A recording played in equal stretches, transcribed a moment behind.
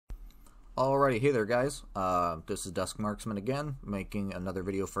Alrighty, hey there guys, this is Dusk Marksman again, making another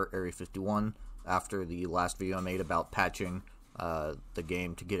video for Area 51 after the last video I made about patching the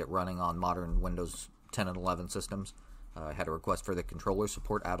game to get it running on modern Windows 10 and 11 systems. I had a request for the controller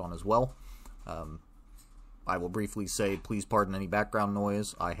support add-on as well. I will briefly say, please pardon any background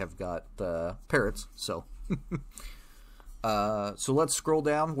noise. I have got parrots, so... So let's scroll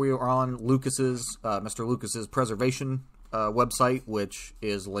down. We are on Lucas's, Mr. Lucas's preservation website, which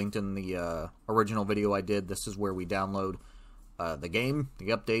is linked in the original video I did. This is where we download the game, the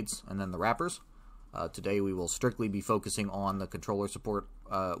updates, and then the wrappers. Today we will strictly be focusing on the controller support,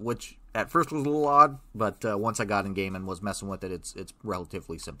 which at first was a little odd, but once I got in game and was messing with it, it's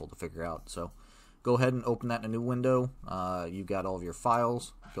relatively simple to figure out. So go ahead and open that in a new window. You got all of your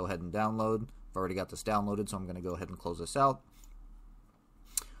files. Go ahead and download. I've already got this downloaded, so I'm going to go ahead and close this out.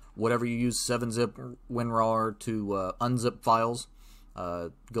 Whatever you use 7-zip WinRAR to unzip files,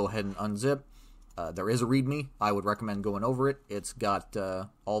 go ahead and unzip. There is a README. I would recommend going over it. It's got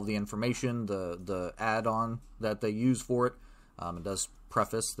all the information, the add-on that they use for it. It does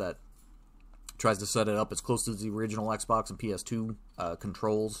preface that tries to set it up as close to the original Xbox and PS2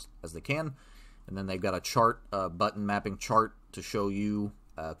 controls as they can. And then they've got a chart, button mapping chart to show you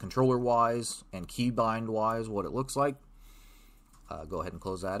controller-wise and keybind-wise what it looks like. Go ahead and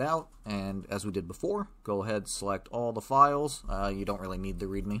close that out, and as we did before, go ahead, select all the files. You don't really need the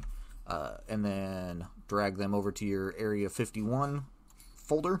README, and then drag them over to your Area 51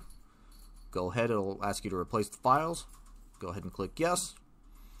 folder. Go ahead, it'll ask you to replace the files. Go ahead and click yes,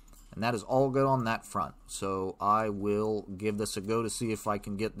 and that is all good on that front. So I will give this a go to see if I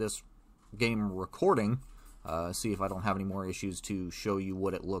can get this game recording, see if I don't have any more issues to show you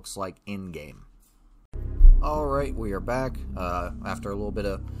what it looks like in-game. Alright, we are back after a little bit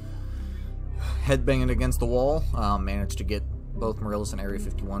of headbanging against the wall. Managed to get both Marillis and Area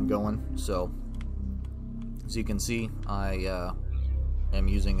 51 going. So, as you can see, I am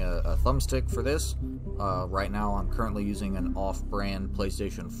using a thumbstick for this. Right now I'm currently using an off-brand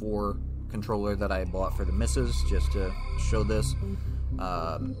PlayStation 4 controller that I bought for the missus, just to show this.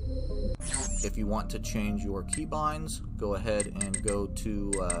 If you want to change your keybinds, go ahead and go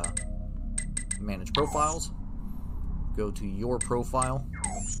to Manage Profiles, go to Your Profile,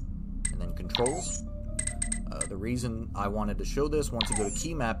 and then Controls. The reason I wanted to show this, once you go to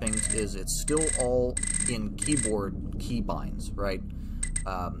key mappings, is it's still all in keyboard keybinds, right?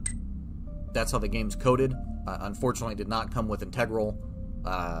 That's how the game's coded. Unfortunately, it did not come with integral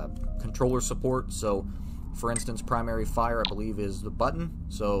controller support. So, for instance, primary fire, I believe, is the button.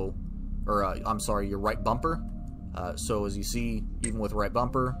 So, or I'm sorry, your right bumper. So as you see, even with right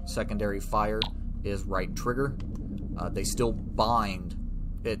bumper, secondary fire is right trigger. They still bind.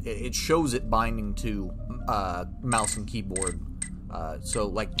 It shows it binding to mouse and keyboard. So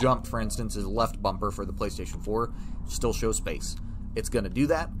like jump, for instance, is left bumper for the PlayStation 4. Still shows space. It's going to do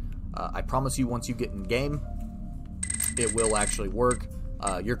that. I promise you, once you get in game, it will actually work.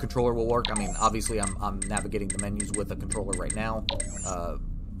 Your controller will work. I mean, obviously, I'm navigating the menus with a controller right now.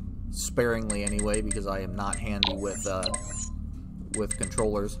 Sparingly anyway, because I am not handy with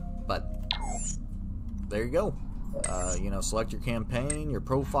controllers, but there you go. You know, select your campaign, your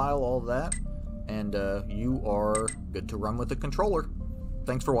profile, all of that, and you are good to run with the controller.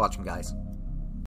 Thanks for watching, guys.